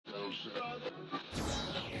Let's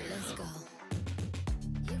go.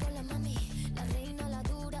 Llegó la mami, la reina, la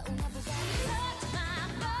dura, una Bugatti. Touch my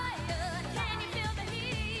fire, can you feel the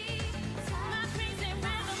heat? My crazy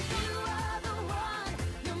rhythm, you are the one.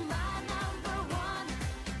 You're my number one,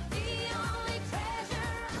 the only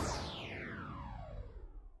treasure.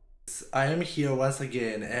 I am here once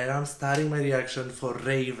again and I'm starting my reaction for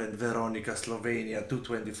Raiven, Veronika, Slovenia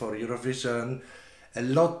 2024 Eurovision. A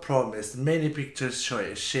lot promised, many pictures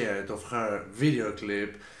shared of her video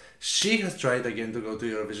clip. She has tried again to go to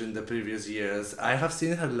Eurovision the previous years. I have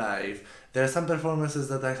seen her live. There are some performances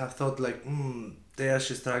that I have thought like, there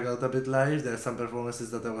she struggled a bit live. There are some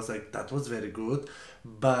performances that I was like, that was very good.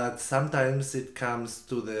 But sometimes it comes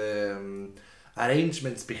to the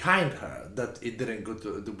arrangements behind her that it didn't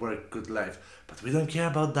work good live. But we don't care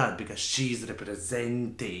about that because she's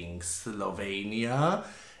representing Slovenia.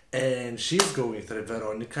 And she's going through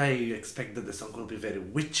Veronika. I expect that the song will be very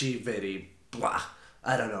witchy, very blah,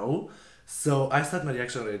 I don't know. So I start my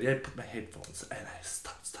reaction already. I put my headphones and I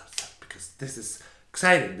start because this is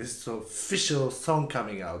exciting. This is an official song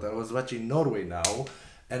coming out. I was watching Norway now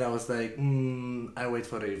and I was like, I wait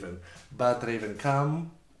for Raiven. But Raiven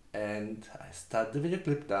come and I start the video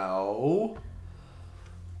clip now.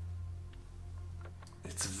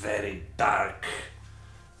 It's very dark.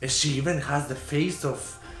 And she even has the face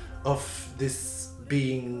of this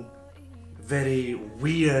being very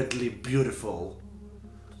weirdly beautiful.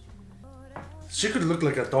 She could look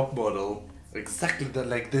like a top model. Exactly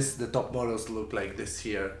like this, the top models look like this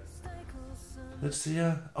here. Let's see.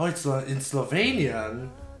 Oh, it's in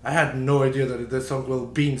Slovenian. I had no idea that the song will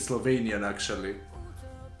be in Slovenian actually.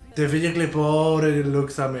 The video clip already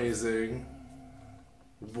looks amazing.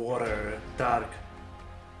 Water, dark.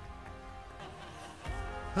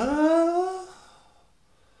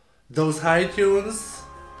 Those high tunes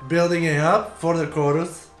building it up for the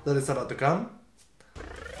chorus that is about to come.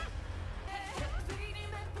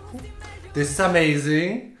 This is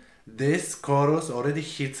amazing. This chorus already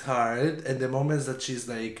hits hard, and the moments that she's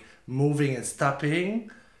like moving and stopping,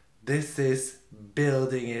 this is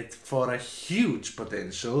building it for a huge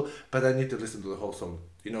potential. But I need to listen to the whole song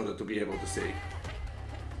in order to be able to say.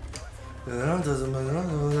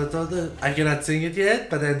 I cannot sing it yet,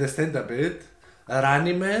 but I understand a bit.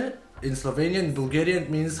 Ranime in Slovenian and Bulgarian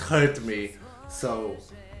means hurt me. So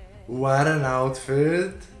what an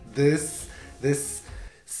outfit. This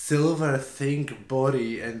silver thick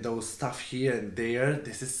body and those stuff here and there,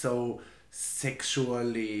 this is so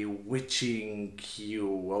sexually witching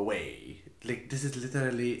you away. Like this is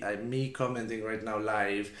literally me commenting right now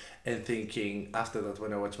live and thinking after that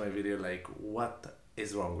when I watch my video like what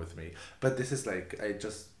is wrong with me. But this is like I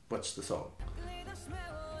just watched the song.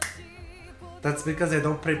 That's because I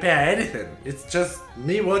don't prepare anything. It's just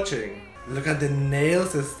me watching. Look at the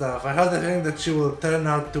nails and stuff. I have the feeling that she will turn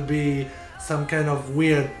out to be some kind of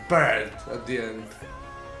weird bird at the end.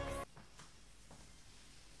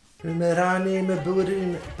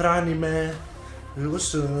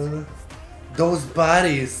 Those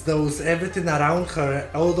bodies, everything around her,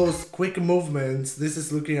 all those quick movements, this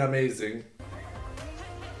is looking amazing.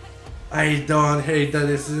 I don't hate that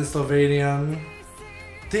this is in Slovenian.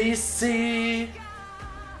 TC.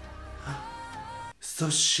 So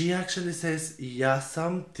she actually says Ja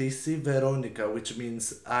sam, ti si Veronika, which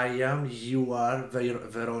means I am, you are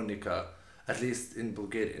Veronika. At least in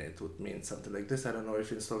Bulgarian it would mean something like this. I don't know if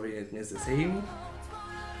in Slovenian it means the same.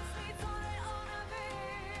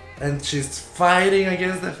 And she's fighting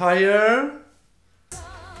against the fire.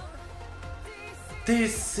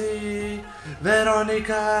 TC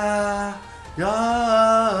Veronika.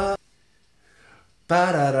 Yeah.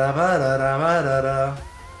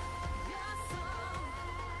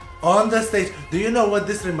 On the stage. Do you know what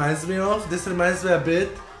this reminds me of? This reminds me a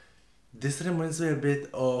bit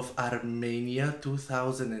of Armenia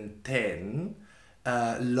 2010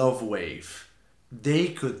 Love Wave.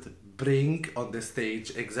 They could bring on the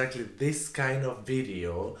stage exactly this kind of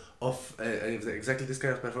video of exactly this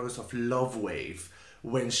kind of performance of Love Wave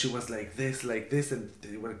when she was like this and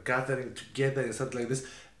they were gathering together and something like this.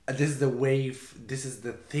 This is the wave, this is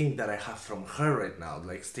the thing that I have from her right now.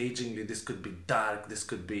 Like stagingly, this could be dark, this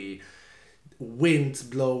could be winds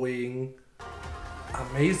blowing.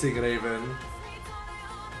 Amazing, Raiven.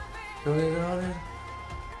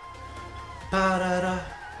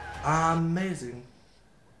 Amazing.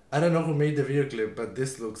 I don't know who made the video clip, but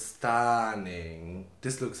this looks stunning.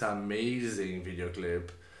 This looks amazing video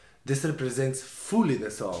clip. This represents fully the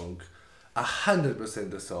song, 100%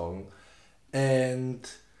 the song. And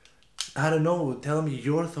I don't know, tell me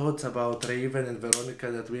your thoughts about Raven and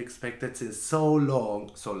Veronika that we expected since so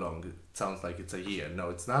long. So long, it sounds like it's a year. No,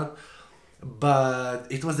 it's not. But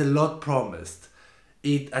it was a lot promised.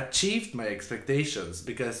 It achieved my expectations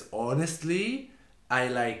because honestly, I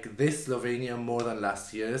like this Slovenia more than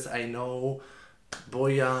last year's. I know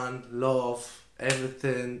Bojan, love,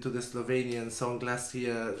 everything to the Slovenian song last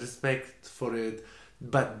year, respect for it.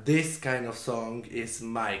 But this kind of song is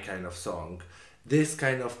my kind of song. This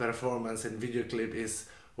kind of performance and video clip is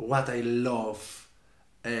what I love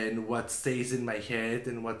and what stays in my head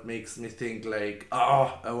and what makes me think like,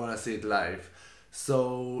 oh, I want to see it live.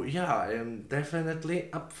 So yeah, I am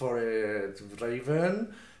definitely up for it,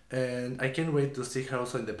 Raven, and I can't wait to see her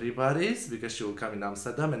also in the pre-parties because she will come in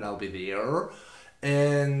Amsterdam and I'll be there.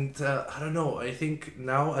 And I don't know, I think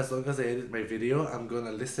now as long as I edit my video, I'm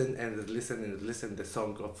gonna listen and listen and listen the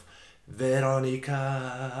song of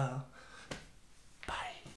Veronika.